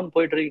brought my own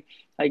poetry.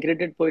 I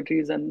created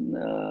poetries, and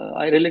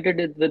I related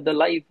it with the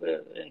life,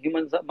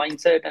 human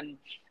mindset, and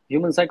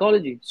human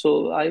psychology.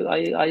 So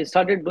I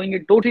started doing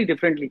it totally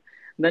differently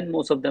than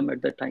most of them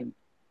at that time.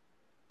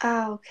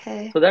 Ah,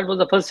 okay. So that was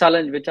the first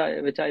challenge which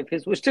I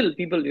faced. Still,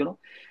 people, you know,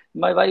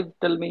 my wife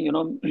tell me, you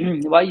know,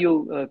 why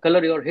you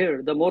color your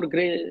hair? The more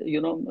gray, you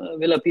know,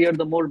 will appear,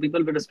 the more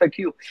people will respect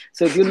you.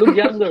 So if you look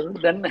younger,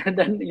 then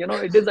then you know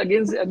it is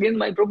against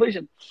my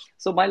profession.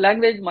 So my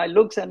language, my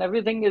looks, and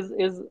everything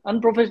is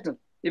unprofessional,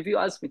 if you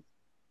ask me.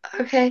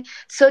 Okay,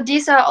 so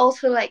these are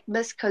also like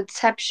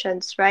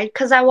misconceptions, right?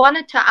 Because I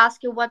wanted to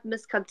ask you what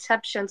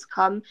misconceptions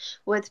come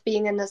with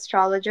being an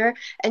astrologer,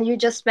 and you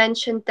just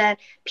mentioned that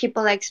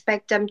people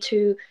expect them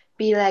to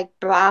be like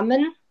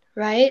Brahmin,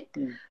 right?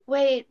 Hmm.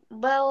 Wait,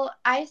 well,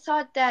 I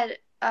thought that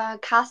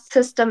caste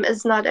system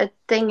is not a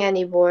thing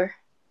anymore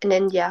in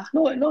India.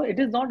 No, no, it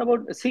is not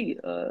about. See,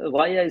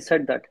 why I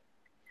said that.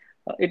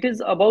 It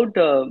is about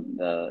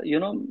you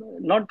know,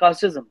 not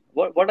casteism.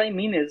 What I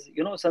mean is,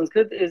 you know,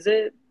 Sanskrit is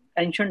a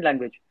ancient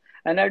language,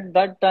 and at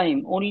that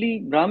time only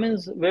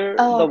Brahmins were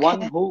Oh, the one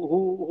okay.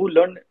 who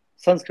learned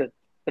Sanskrit.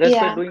 The rest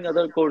were Yeah. doing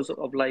other course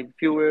of life.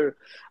 Few were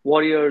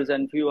warriors,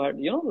 and few had,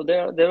 you know,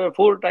 there were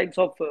four types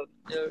of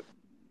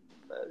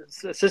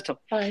system.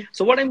 Fine.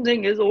 So what I'm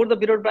saying is, over the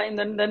period of time,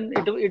 then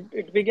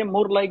it became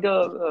more like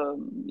a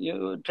you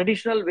know,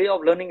 traditional way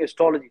of learning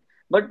astrology.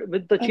 But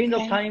with the change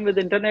of Okay. time, with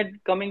internet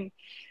coming,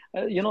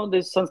 you know,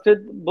 this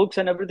Sanskrit books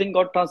and everything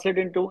got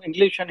translated into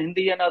English and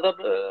Hindi and other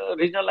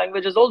regional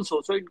languages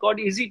also. So it got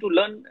easy to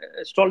learn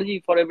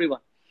astrology for everyone.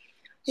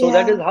 So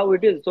that is Yeah. how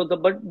it is. So the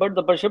but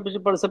the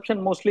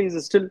perception mostly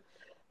is still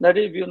that,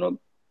 if you know,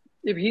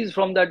 if he's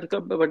from that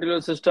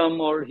particular system,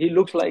 or he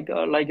looks like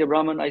a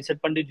Brahmin, I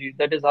said Panditji.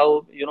 That is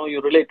how, you know,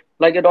 you relate.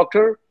 Like a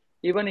doctor,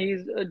 even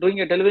he's doing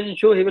a television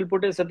show, he will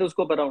put a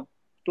stethoscope around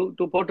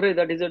to portray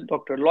that he's a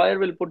doctor. Lawyer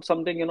will put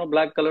something, you know,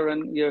 black color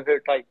and your hair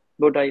tie,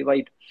 bow tie,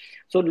 white.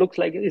 So it looks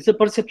like it's a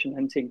perception.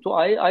 I'm saying. So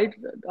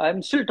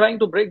I'm still trying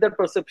to break that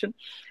perception.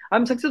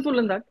 I'm successful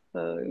in that.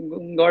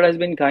 God has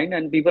been kind,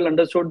 and people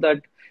understood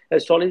that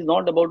astrology is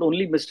not about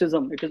only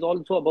mysticism. It is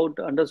also about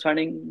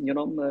understanding, you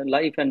know,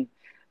 life, and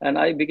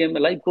I became a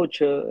life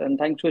coach, and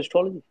thanks to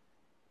astrology.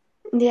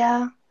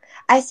 Yeah.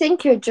 I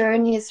think your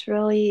journey is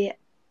really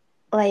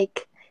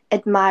like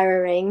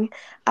admiring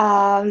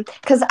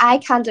because I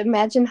can't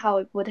imagine how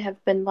it would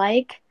have been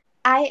like.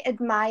 I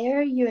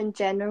admire you in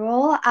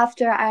general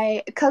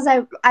because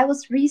I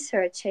was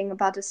researching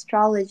about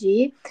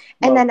astrology,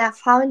 and Wow. then I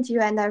found you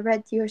and I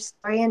read your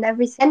story and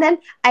everything. And then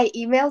I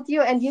emailed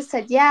you and you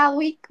said, "Yeah,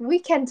 we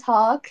can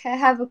talk,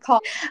 have a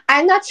call."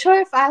 I'm not sure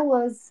if I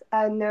was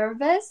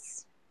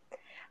nervous.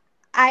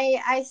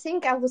 I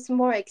think I was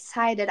more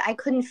excited. I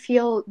couldn't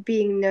feel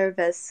being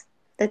nervous.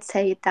 Let's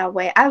say it that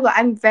way.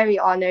 I'm very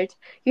honored.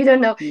 You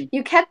don't know. Hmm.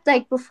 You kept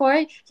like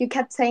before. You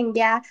kept saying,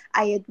 "Yeah,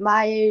 I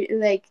admire."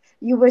 Like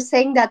you were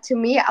saying that to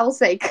me. I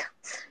was like,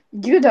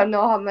 "You don't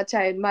know how much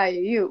I admire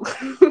you."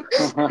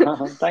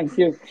 Thank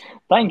you.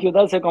 Thank you.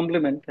 That's a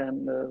compliment,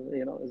 and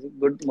it's a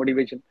good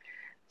motivation.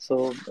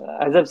 So,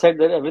 as I've said,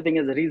 that everything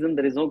is a reason.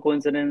 There is no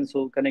coincidence.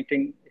 So,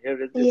 connecting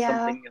here is Yeah,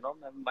 something,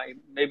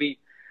 maybe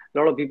a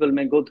lot of people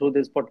may go through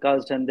this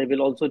podcast and they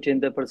will also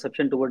change their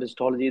perception toward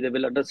astrology. They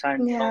will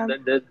understand, yeah,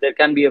 that there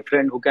can be a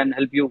friend who can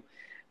help you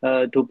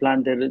to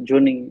plan their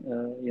journey,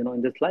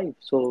 in this life.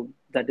 So,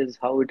 that is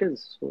how it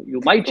is. So,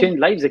 you might change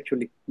lives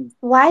actually.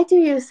 why do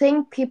you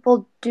think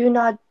people do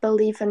not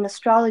believe in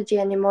astrology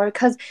anymore?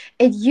 Because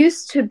it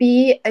used to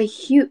be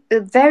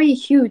very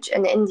huge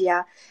in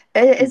India.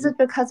 Is Mhm. it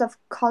because of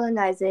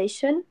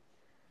colonization?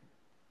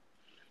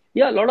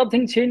 Yeah, a lot of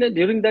things changed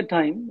during that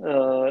time,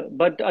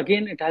 but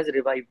again, it has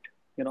revived.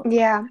 You know,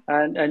 Yeah,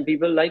 and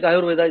people like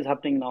Ayurveda is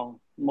happening now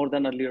more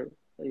than earlier.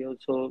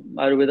 So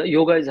Ayurveda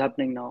yoga is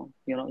happening now.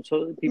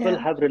 So people yeah,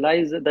 have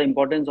realized the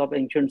importance of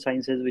ancient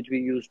sciences which we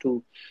used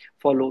to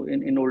follow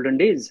in olden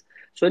days.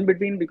 So in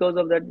between, because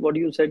of that, what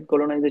you said,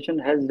 colonization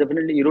has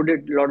definitely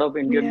eroded a lot of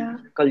Indian yeah,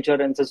 culture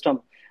and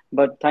system.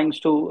 But thanks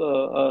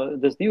to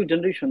this new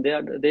generation,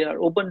 they are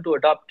open to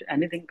adopt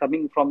anything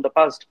coming from the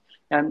past,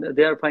 and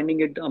they are finding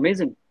it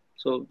amazing.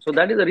 So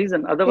that is the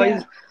reason. yeah,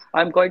 Otherwise,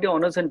 I'm quite an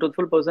honest and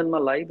truthful person in my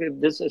life. If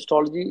this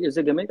astrology is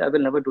a gimmick, I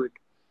will never do it.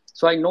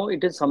 So I know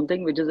it is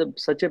something which is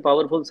such a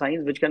powerful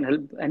science which can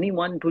help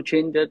anyone to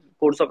change their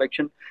course of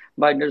action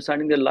by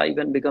understanding their life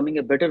and becoming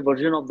a better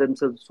version of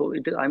themselves. So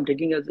I'm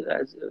taking as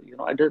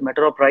it is a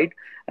matter of pride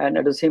and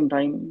at the same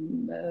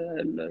time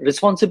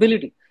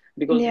responsibility.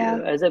 Because yeah,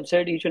 as I've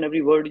said, each and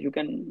every word you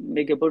can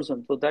make a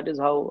person. So that is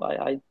how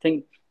I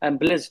think I'm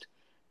blessed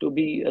to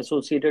be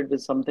associated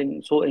with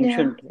something so yeah.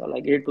 ancient,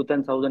 like 8 to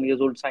 10,000 years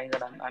old science,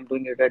 and I'm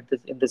doing it at this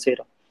in this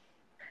era.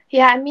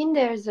 Yeah, I mean,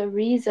 there's a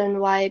reason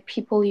why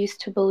people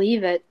used to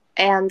believe it,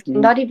 and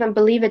Mhm. not even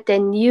believe it, they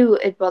knew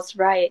it was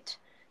right.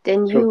 They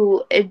True.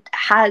 knew it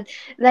had,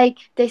 like,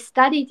 they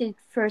studied it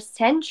for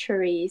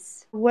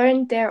centuries.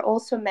 Weren't there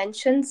also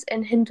mentions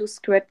in Hindu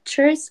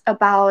scriptures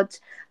about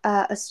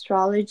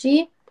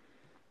astrology?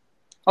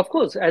 Of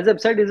course, as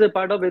I've said, is a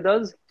part of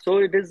Vedas, so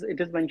it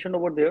is mentioned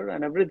over there,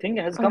 and everything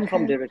has come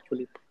from Okay. there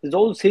actually. It's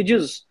all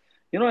sages.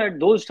 At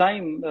those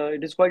time,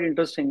 it is quite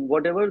interesting.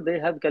 Whatever they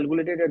have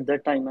calculated at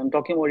that time, I'm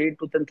talking about 8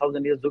 to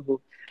 10,000 years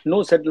ago.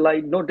 No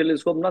satellite, no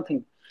telescope,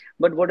 nothing.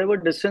 But whatever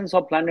distance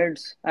of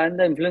planets and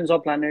the influence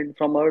of planet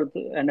from Earth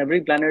and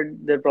every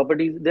planet, their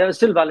properties, they are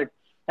still valid.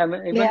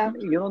 And Yeah.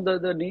 even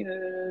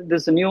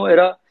this new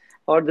era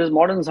or this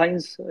modern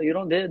science,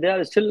 they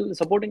are still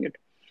supporting it.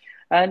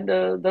 And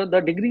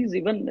the degrees,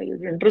 even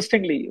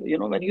interestingly,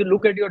 when you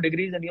look at your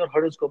degrees and your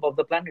horoscope of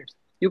the planets,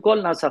 you call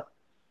NASA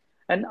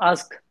and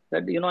ask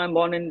that, I'm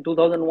born in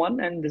 2001,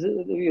 and this is,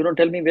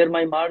 tell me where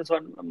my Mars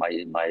or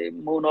my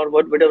moon or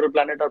whatever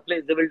planet are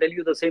placed. They will tell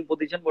you the same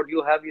position what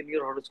you have in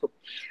your horoscope.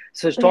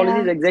 So astrology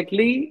is Yeah.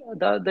 exactly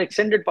the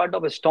extended part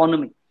of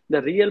astronomy,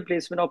 the real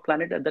placement of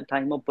planet at the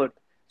time of birth.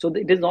 So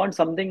it is not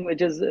something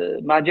which is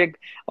magic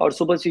or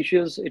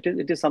superstitious.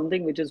 It is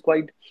something which is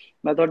quite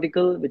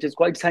methodical, which is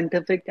quite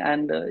scientific,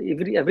 and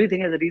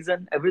everything has a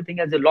reason, everything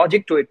has a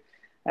logic to it.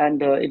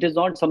 And it is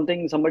not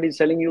something somebody is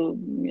telling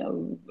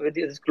you, with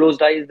his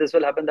closed eyes, this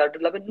will happen, that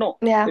will happen. No,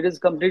 Yeah. it is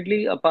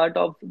completely a part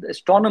of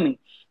astronomy,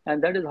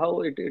 and that is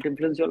how it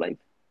influences your life.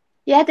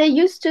 Yeah, they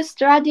used to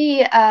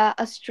study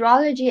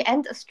astrology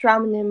and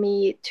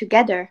astronomy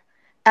together.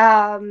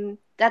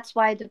 That's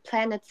why the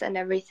planets and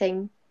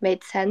everything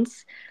made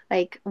sense.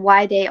 Like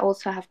why they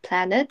also have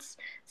planets.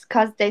 It's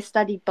because they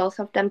studied both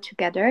of them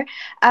together.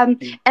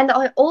 Mm. And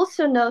I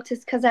also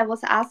noticed because I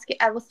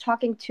was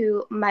talking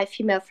to my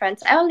female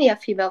friends. I only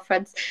have female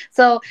friends,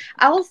 so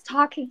I was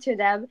talking to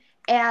them,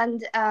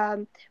 and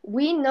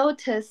we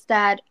noticed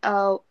that.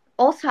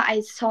 Also, I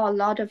saw a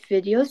lot of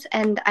videos,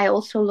 and I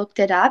also looked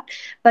it up,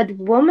 but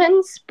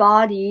women's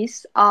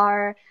bodies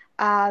are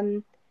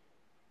um,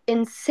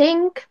 in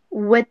sync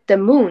with the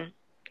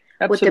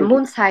Absolutely.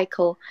 moon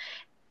cycle.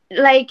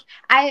 Like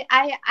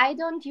I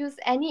don't use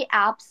any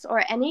apps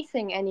or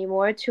anything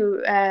anymore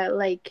to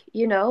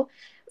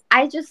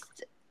I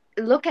just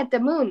look at the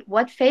moon.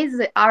 What phase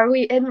are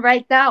we in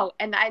right now?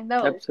 And I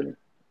know. Absolutely.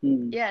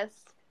 Mm.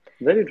 Yes.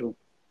 Very true.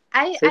 So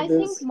I think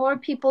this more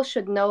people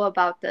should know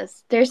about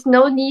this. There's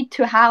no need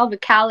to have a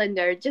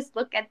calendar. Just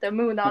look at the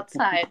moon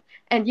outside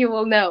and you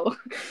will know.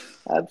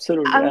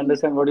 absolutely, I Um,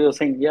 understand what you're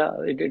saying. Yeah,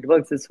 it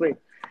works this way.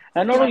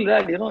 And not Yeah. only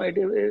that,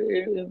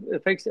 it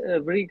affects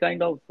every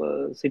kind of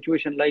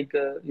situation. Like,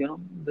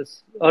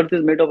 this earth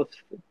is made up of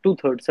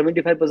two-thirds,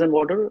 75%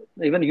 water.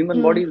 Even human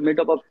Mm. body is made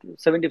up of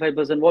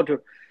 75%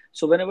 water.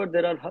 So whenever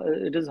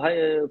it is high,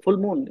 full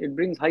moon, it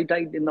brings high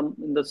tide in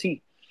the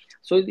sea.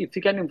 So if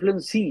you can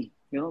influence sea,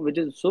 which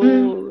is so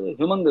Mm.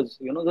 humongous,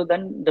 so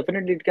then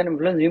definitely it can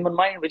influence human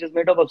mind, which is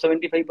made up of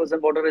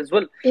 75% water as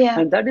well. Yeah.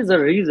 And that is the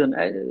reason,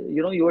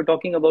 you were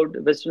talking about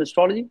Western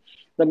astrology.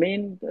 The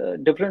main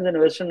difference in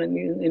Western and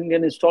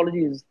Indian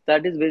astrology is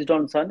that is based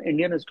on sun.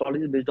 Indian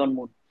astrology is based on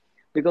moon,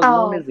 because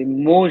moon Oh, is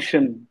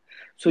emotion.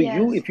 So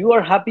yes. if you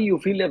are happy, you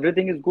feel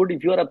everything is good.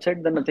 If you are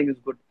upset, then nothing is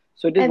good.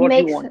 So it is It what you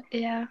makes, want.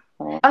 yeah.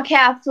 Uh, Okay,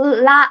 I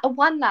have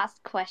one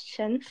last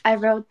question. I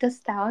wrote this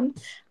down.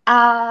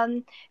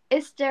 Um,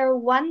 is there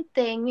one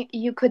thing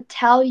you could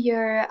tell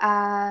your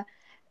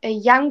a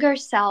younger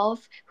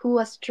self who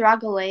was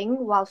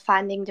struggling while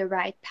finding the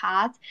right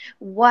path?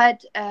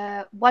 What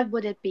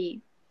would it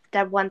be?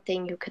 That one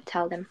thing you could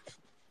tell them.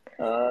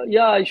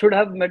 yeah, I should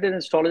have met an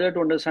astrologer to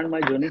understand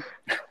my journey.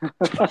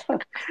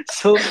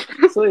 so,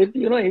 so if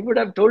he would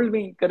have told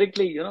me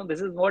correctly,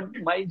 this is what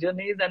my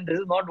journey is, and this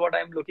is not what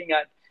I'm looking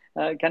at.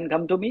 Can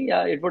come to me.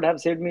 It would have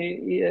saved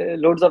me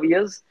loads of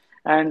years,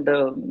 and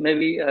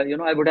maybe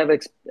I would have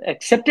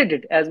accepted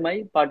it as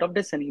my part of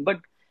destiny. But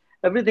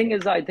everything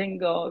is, I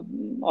think,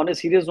 on a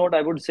serious note,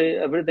 I would say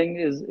everything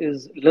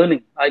is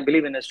learning. I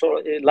believe in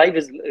life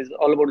is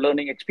all about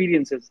learning.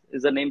 Experiences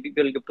is the name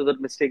people give to the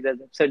mistakes, as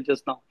I've said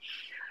just now.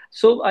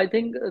 So I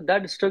think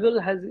that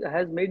struggle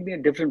has made me a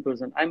different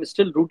person. I'm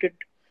still rooted.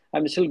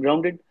 I'm still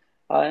grounded.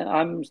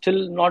 I'm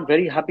still not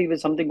very happy when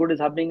something good is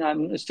happening.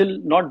 I'm still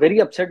not very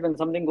upset when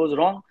something goes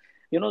wrong.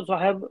 So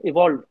I have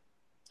evolved.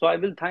 So I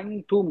will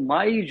thank to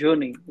my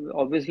journey.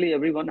 Obviously,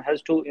 everyone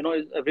has to,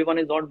 everyone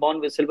is not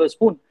born with silver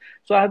spoon.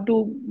 So I have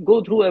to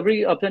go through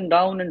every up and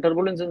down and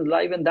turbulence in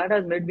life, and that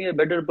has made me a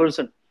better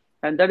person.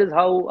 And that is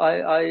how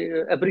I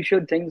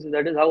appreciate things.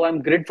 That is how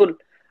I'm grateful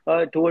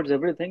towards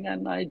everything,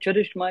 and I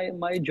cherished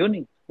my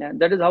journey. And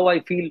that is how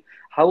I feel,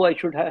 how I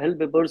should help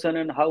a person,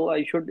 and how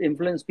I should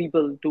influence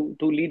people to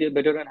lead a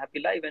better and happy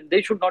life. And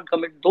they should not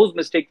commit those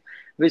mistakes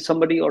which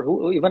somebody or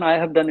who even I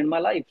have done in my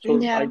life. So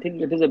I Yeah.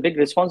 think it is a big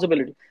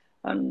responsibility,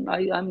 and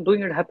I'm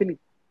doing it happily.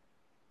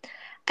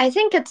 I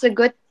think it's a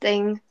good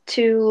thing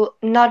to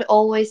not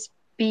always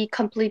be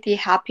completely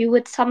happy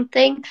with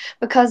something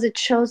because it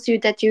shows you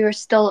that you're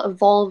still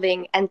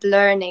evolving and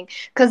learning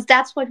because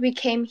that's what we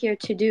came here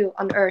to do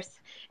on earth.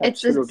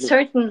 It's a Absolutely.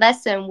 certain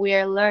lesson we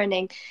are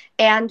learning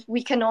and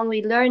we can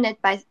only learn it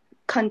by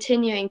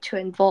continuing to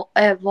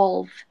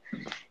evolve.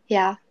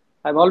 Yeah.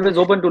 I'm always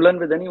open to learn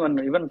with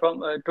anyone. Even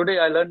from today,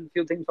 I learned a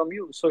few things from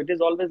you. So it is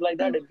always like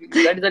that.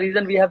 That is the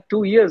reason we have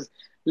 2 years.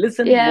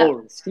 Listen Yeah.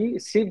 more.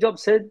 Steve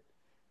Jobs said,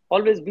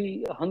 always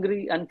be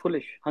hungry and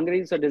foolish. Hungry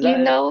is a You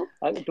desire know,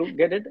 to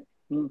get it.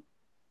 Mm.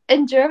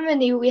 in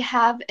Germany, we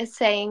have a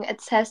saying. It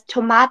says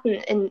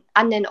 "Tomaten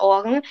an den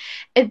Ohren."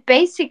 It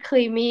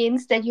basically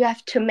means that you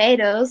have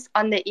tomatoes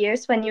on the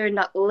ears when you're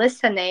not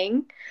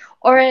listening,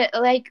 or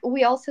like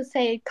we also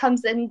say, it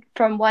comes in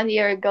from one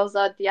ear and goes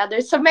out the other.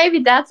 So maybe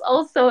that's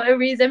also a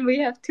reason we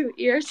have two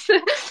ears.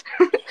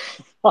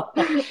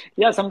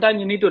 Yeah, sometimes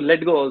you need to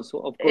let go also.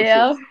 Of course,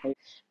 Yeah. yes.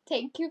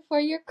 Thank you for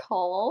your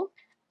call.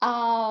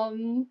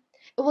 Um,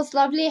 it was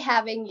lovely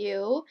having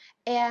you,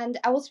 and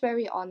I was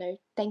very honored.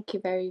 Thank you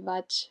very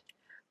much.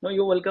 No,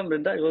 you're welcome,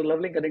 Brinda. It was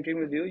lovely connecting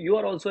with you. You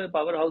are also a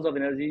powerhouse of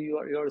energy.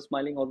 You are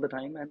smiling all the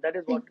time, and that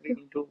is what Thank we you.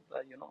 need to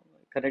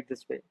connect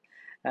this way.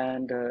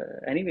 And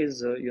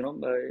anyways,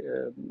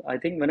 I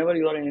think whenever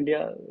you are in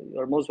India, you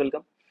are most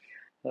welcome.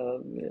 Uh,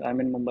 I'm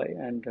in Mumbai,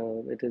 and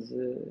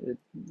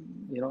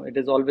it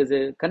is always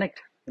a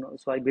connect.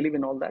 So I believe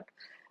in all that.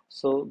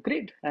 So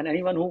great. And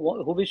anyone who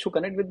wish to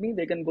connect with me,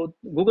 they can go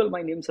Google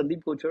my name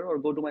Sundeep Kochar or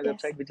go to my Yes.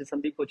 website, which is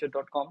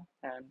sandeepkochar.com,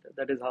 and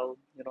that is how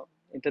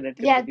internet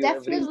can Yeah, give you every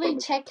definitely information.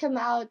 check him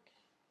out.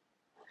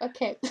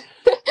 Okay.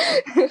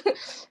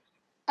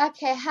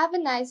 Okay, have a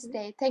nice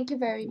day. Thank you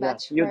very Yeah,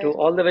 much you too. for.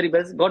 All the very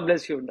best. God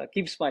bless you.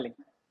 Keep smiling.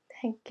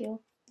 Thank you.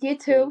 You You're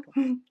too.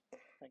 welcome.